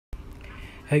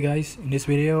Hey guys, in this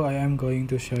video I am going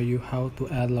to show you how to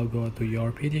add logo to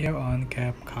your video on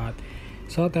CapCut.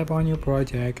 So tap on your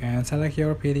project and select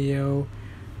your video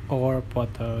or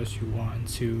photos you want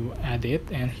to edit,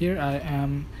 and here I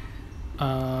am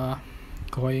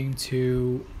going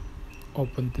to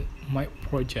open my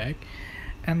project,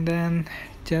 and then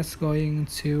just going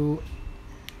to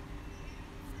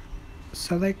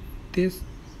select this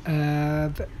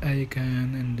add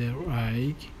icon in the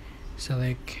right,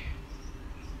 select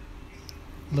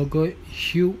logo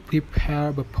you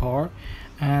prepare before,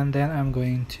 and then I'm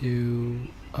going to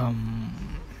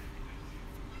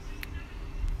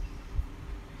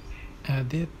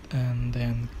edit and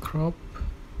then crop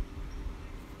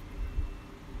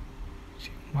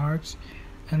marks,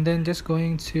 and then just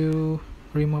going to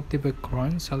remove the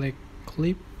background, select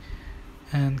clip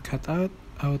and cut out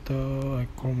auto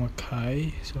chroma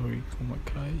key,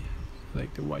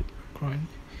 select the white background.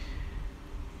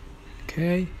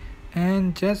 Okay,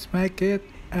 and just make it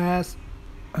as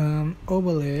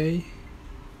overlay,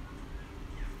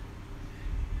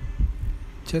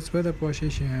 just with the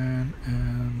position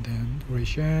and then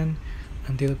duration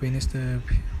until finish the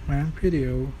main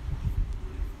video.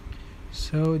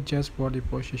 So just for the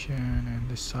position and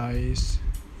the size,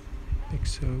 like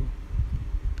so.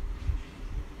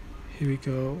 Here we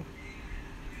go.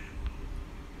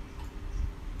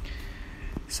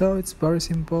 So it's very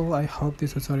simple. I hope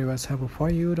this tutorial was helpful for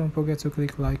you. Don't forget to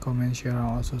click like, comment, share, and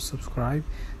also subscribe.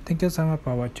 Thank you so much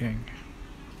for watching.